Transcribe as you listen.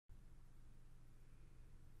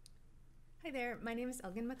there, my name is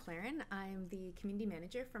Elgin McLaren. I'm the community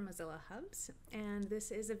manager for Mozilla Hubs, and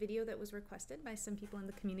this is a video that was requested by some people in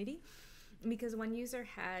the community because one user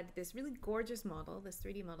had this really gorgeous model, this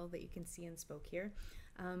 3D model that you can see in Spoke here,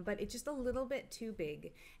 but it's just a little bit too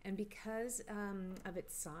big, and because of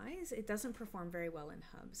its size, it doesn't perform very well in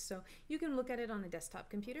Hubs. So you can look at it on a desktop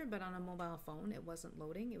computer, but on a mobile phone it wasn't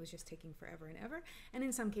loading, it was just taking forever and ever, and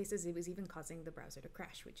in some cases it was even causing the browser to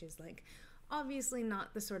crash, which is like obviously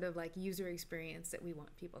not the sort of like user experience that we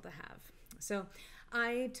want people to have. So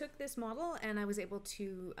I took this model and I was able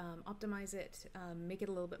to optimize it, make it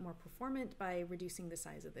a little bit more performant by reducing the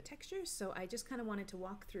size of the textures. So I just kind of wanted to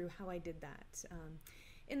walk through how I did that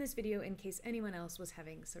in this video in case anyone else was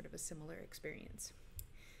having sort of a similar experience.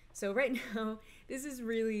 So right now, this is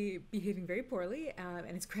really behaving very poorly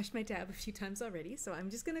and it's crashed my tab a few times already. So I'm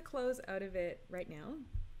just gonna close out of it right now.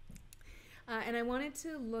 And I wanted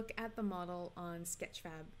to look at the model on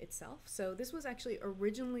Sketchfab itself. So this was actually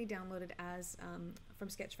originally downloaded as from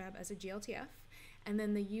Sketchfab as a GLTF, and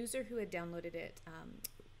then the user who had downloaded it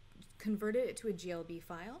converted it to a GLB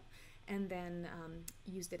file and then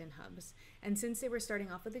used it in Hubs. And since they were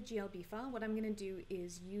starting off with a GLB file, what I'm going to do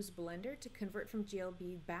is use Blender to convert from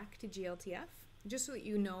GLB back to GLTF, just so that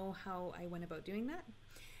you know how I went about doing that.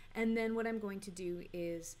 And then what I'm going to do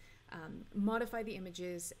is modify the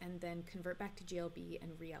images and then convert back to GLB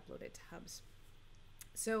and re-upload it to Hubs.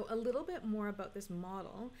 So a little bit more about this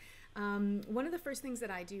model. One of the first things that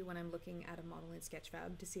I do when I'm looking at a model in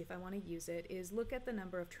Sketchfab to see if I want to use it is look at the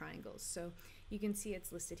number of triangles. So you can see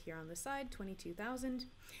it's listed here on the side, 22,000,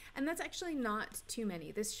 and that's actually not too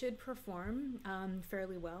many. This should perform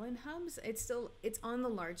fairly well in Hubs. It's on the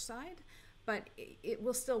large side, but it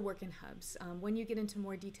will still work in Hubs. When you get into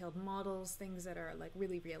more detailed models, things that are like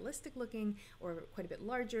really realistic looking or quite a bit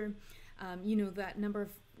larger, you know, that number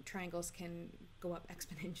of triangles can go up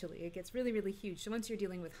exponentially. It gets really, really huge. So once you're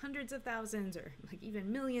dealing with hundreds of thousands or like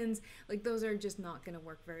even millions, like those are just not going to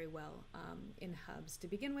work very well in Hubs to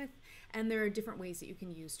begin with. And there are different ways that you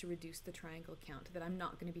can use to reduce the triangle count that I'm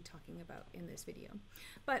not going to be talking about in this video.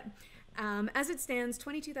 But as it stands,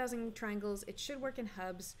 22,000 triangles, it should work in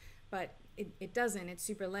Hubs, but it doesn't. It's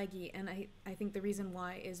super laggy, and I think the reason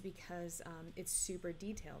why is because it's super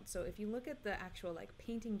detailed. So if you look at the actual like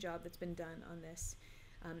painting job that's been done on this,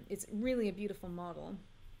 it's really a beautiful model.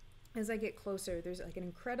 As I get closer, there's like an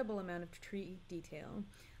incredible amount of tree detail.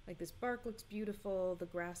 Like this bark looks beautiful, the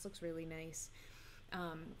grass looks really nice,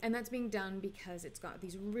 and that's being done because it's got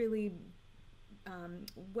these really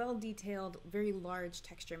well-detailed, very large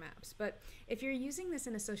texture maps. But if you're using this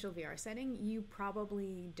in a social VR setting, you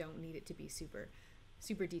probably don't need it to be super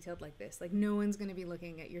detailed like this. Like no one's going to be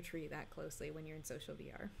looking at your tree that closely when you're in social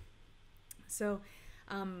VR. So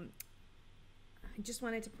I just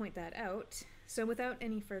wanted to point that out. So without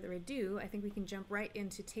any further ado, I think we can jump right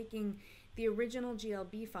into taking the original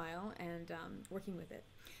GLB file and working with it.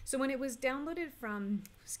 So when it was downloaded from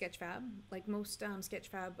Sketchfab, like most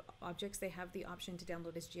Sketchfab objects, they have the option to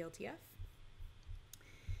download as GLTF.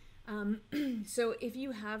 So if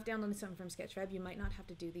you have downloaded something from Sketchfab, you might not have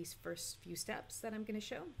to do these first few steps that I'm going to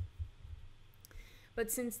show. But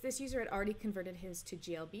since this user had already converted his to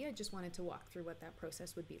GLB, I just wanted to walk through what that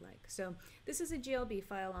process would be like. So this is a GLB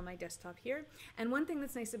file on my desktop here. And one thing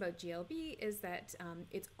that's nice about GLB is that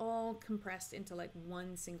it's all compressed into like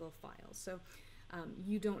one single file. So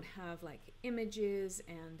you don't have like images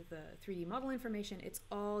and the 3D model information. It's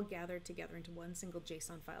all gathered together into one single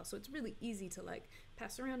JSON file. So it's really easy to like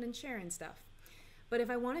pass around and share and stuff. But if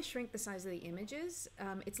I want to shrink the size of the images,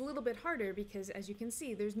 it's a little bit harder because, as you can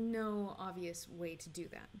see, there's no obvious way to do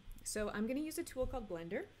that. So I'm going to use a tool called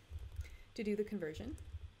Blender to do the conversion.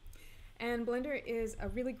 And Blender is a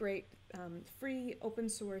really great free open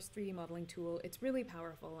source 3D modeling tool. It's really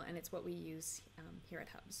powerful, and it's what we use here at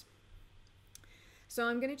Hubs. So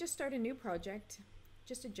I'm going to just start a new project,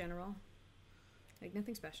 just a general, like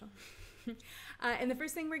nothing special. And the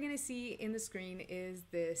first thing we're going to see in the screen is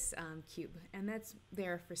this cube, and that's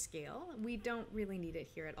there for scale. We don't really need it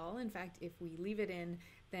here at all. In fact, if we leave it in,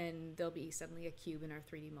 then there'll be suddenly a cube in our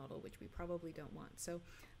 3D model, which we probably don't want. So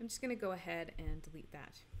I'm just going to go ahead and delete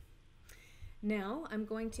that. Now I'm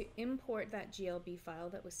going to import that GLB file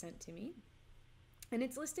that was sent to me, and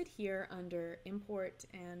it's listed here under import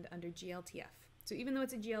and under GLTF. So even though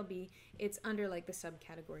it's a GLB, it's under like the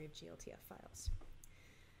subcategory of GLTF files.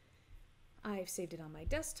 I've saved it on my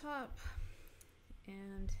desktop,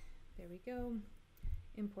 and there we go,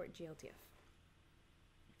 import GLTF.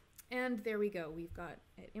 And there we go, we've got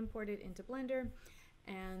it imported into Blender,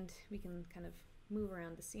 and we can kind of move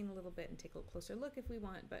around the scene a little bit and take a closer look if we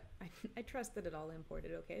want, but I trust that it all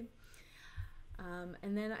imported okay.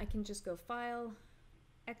 And then I can just go File,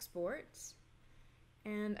 Export,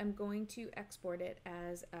 and I'm going to export it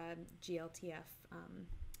as a GLTF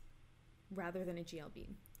rather than a GLB.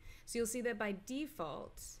 So you'll see that by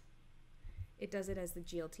default, it does it as the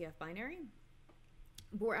GLTF binary,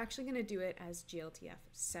 but we're actually going to do it as GLTF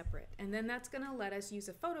separate. And then that's going to let us use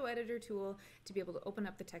a photo editor tool to be able to open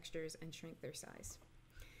up the textures and shrink their size.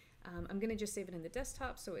 I'm going to just save it in the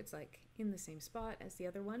desktop so it's like in the same spot as the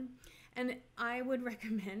other one. And I would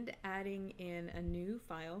recommend adding in a new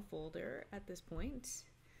file folder at this point.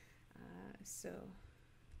 So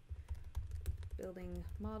building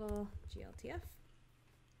model GLTF,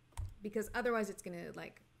 because otherwise it's going to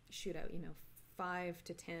like shoot out, 5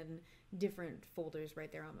 to 10 different folders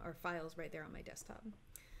right there or files right there on my desktop.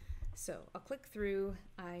 So I'll click through.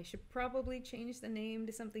 I should probably change the name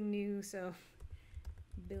to something new. So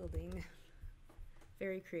building,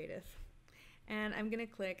 very creative. And I'm going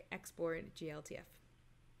to click export GLTF.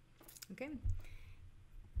 Okay.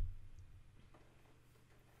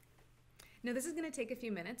 Now this is going to take a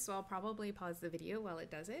few minutes, so I'll probably pause the video while it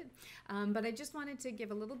does it. But I just wanted to give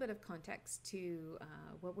a little bit of context to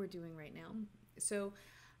what we're doing right now. So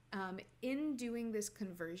in doing this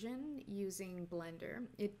conversion using Blender,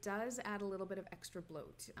 it does add a little bit of extra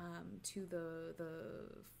bloat to the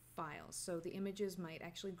files. So the images might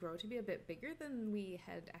actually grow to be a bit bigger than we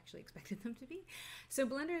had actually expected them to be. So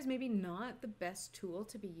Blender is maybe not the best tool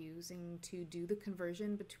to be using to do the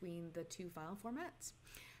conversion between the two file formats.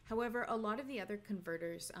 However, a lot of the other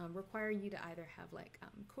converters require you to either have like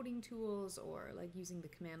coding tools or like using the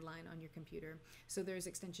command line on your computer. So there's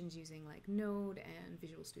extensions using like Node and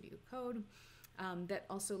Visual Studio Code that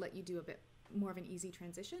also let you do a bit more of an easy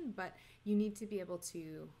transition, but you need to be able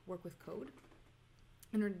to work with code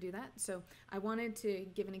in order to do that. So I wanted to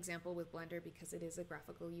give an example with Blender because it is a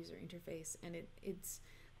graphical user interface, and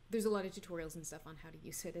there's a lot of tutorials and stuff on how to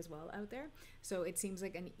use it as well out there. So it seems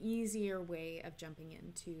like an easier way of jumping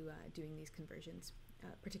into doing these conversions,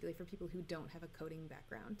 particularly for people who don't have a coding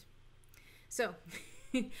background. So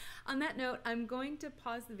on that note, I'm going to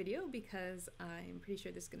pause the video because I'm pretty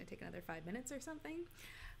sure this is going to take another 5 minutes or something.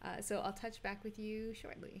 So I'll touch back with you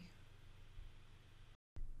shortly.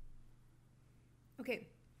 Okay,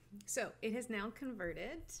 so it has now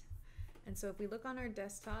converted. And so if we look on our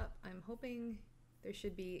desktop, I'm hoping there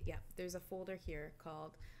should be, there's a folder here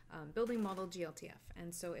called Building Model GLTF.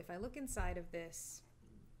 And so if I look inside of this,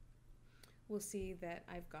 we'll see that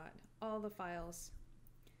I've got all the files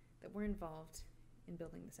that were involved in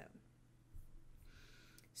building this out.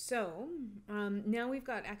 So now we've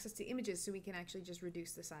got access to images, so we can actually just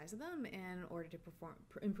reduce the size of them in order to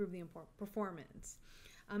improve the performance.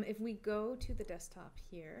 If we go to the desktop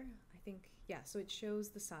here, I think, so it shows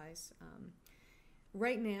the size.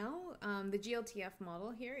 Right now, the GLTF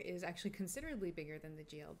model here is actually considerably bigger than the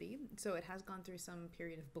GLB, so it has gone through some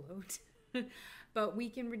period of bloat. But we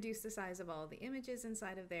can reduce the size of all the images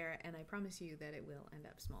inside of there, and I promise you that it will end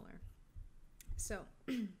up smaller. So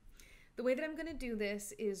the way that I'm going to do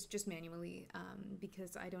this is just manually,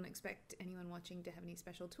 because I don't expect anyone watching to have any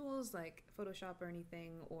special tools like Photoshop or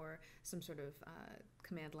anything, or some sort of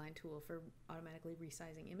command line tool for automatically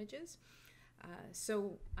resizing images.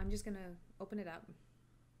 So I'm just going to open it up.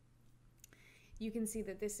 You can see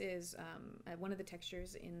that this is one of the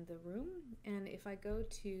textures in the room, and if I go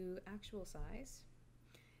to actual size,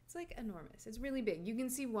 it's like enormous. It's really big. You can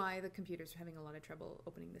see why the computer's having a lot of trouble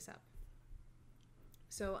opening this up.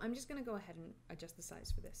 So I'm just going to go ahead and adjust the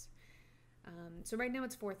size for this. So right now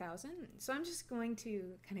it's 4,000. So I'm just going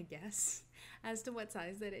to kind of guess as to what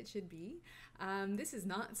size that it should be. This is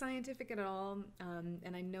not scientific at all.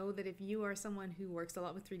 And I know that if you are someone who works a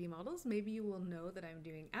lot with 3D models, maybe you will know that I'm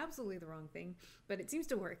doing absolutely the wrong thing, but it seems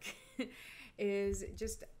to work, is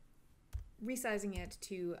just resizing it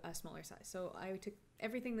to a smaller size. So I took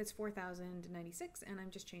everything that's 4,096 and I'm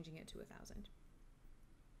just changing it to 1,000.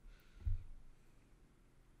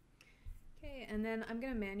 Okay, and then I'm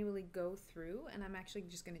going to manually go through, and I'm actually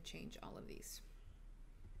just going to change all of these.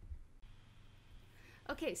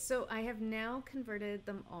 Okay, so I have now converted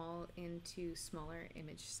them all into smaller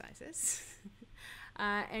image sizes.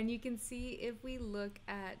 And you can see if we look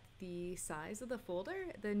at the size of the folder,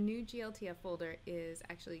 the new GLTF folder is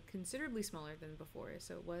actually considerably smaller than before.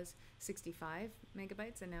 So it was 65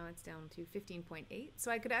 megabytes and now it's down to 15.8. So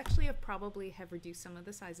I could actually probably have reduced some of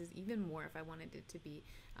the sizes even more if I wanted it to be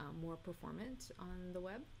more performant on the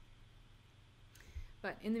web.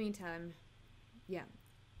 But in the meantime,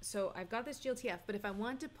 So I've got this Gltf, but if I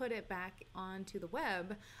want to put it back onto the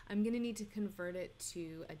web, I'm going to need to convert it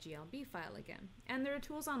to a GLB file again. And there are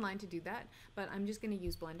tools online to do that, but I'm just going to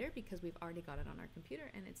use Blender because we've already got it on our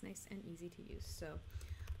computer and it's nice and easy to use. So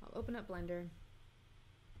I'll open up Blender.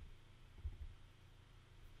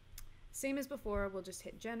 Same as before, we'll just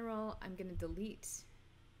hit General. I'm going to delete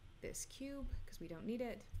this cube because we don't need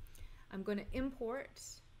it. I'm going to import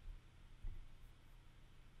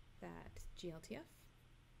that Gltf.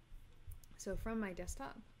 So from my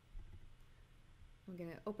desktop, I'm going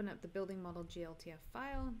to open up the building model Gltf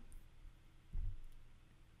file.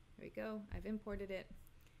 There we go. I've imported it.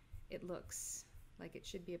 It looks like it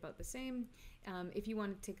should be about the same. If you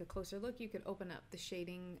want to take a closer look, you could open up the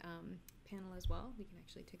shading panel as well. We can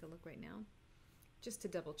actually take a look right now, just to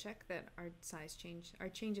double check that our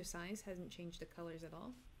change of size hasn't changed the colors at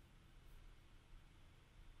all.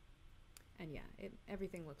 And yeah,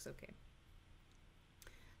 everything looks okay.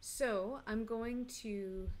 So I'm going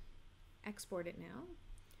to export it now,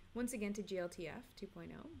 once again to GLTF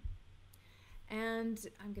 2.0. And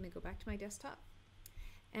I'm going to go back to my desktop.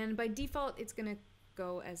 And by default, it's going to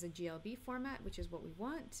go as a GLB format, which is what we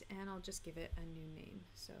want. And I'll just give it a new name.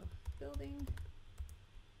 So building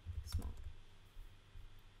small.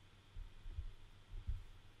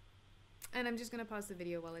 And I'm just going to pause the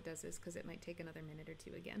video while it does this because it might take another minute or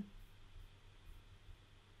two again.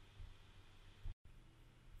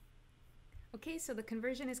 Okay, so the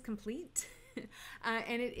conversion is complete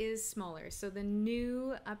and it is smaller. So the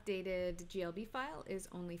new updated GLB file is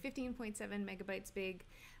only 15.7 megabytes big,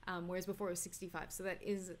 whereas before it was 65. So that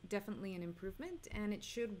is definitely an improvement, and it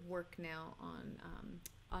should work now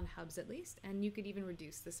on Hubs at least. And you could even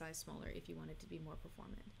reduce the size smaller if you want it to be more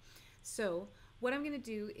performant. So what I'm going to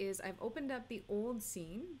do is I've opened up the old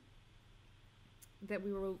scene that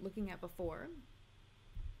we were looking at before.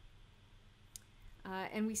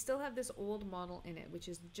 And we still have this old model in it, which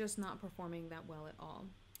is just not performing that well at all.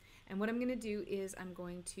 And what I'm going to do is I'm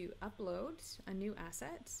going to upload a new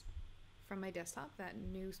asset from my desktop, that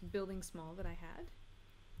new building small that I had.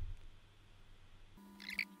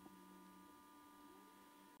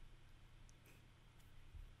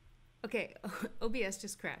 Okay, OBS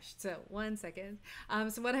just crashed, so 1 second.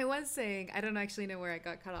 So what I was saying, I don't actually know where I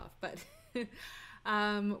got cut off, but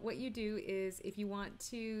what you do is if you want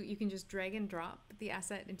to, you can just drag and drop the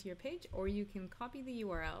asset into your page, or you can copy the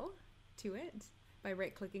URL to it by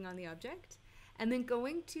right-clicking on the object, and then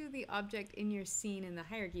going to the object in your scene in the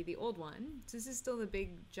hierarchy, the old one. So this is still the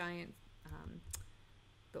big giant,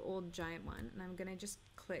 the old giant one, and I'm gonna just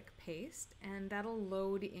click paste, and that'll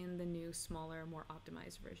load in the new, smaller, more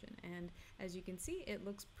optimized version. And as you can see, it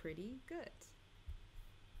looks pretty good.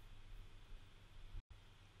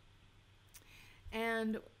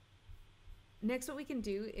 And next what we can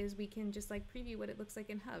do is we can just like preview what it looks like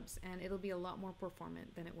in Hubs, and it'll be a lot more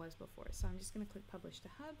performant than it was before. So I'm just going to click publish to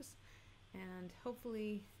Hubs, and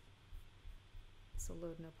hopefully this will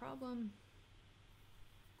load no problem.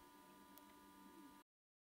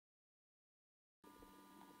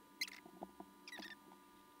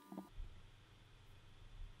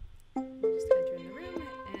 Just enter in the room,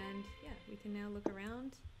 and yeah, we can now look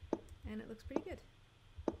around and it looks pretty good.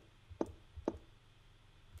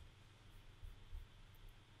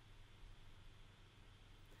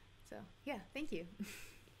 So yeah, thank you.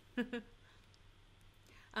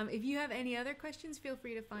 If you have any other questions, feel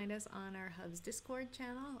free to find us on our Hubs Discord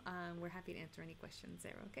channel. We're happy to answer any questions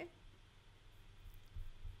there, okay?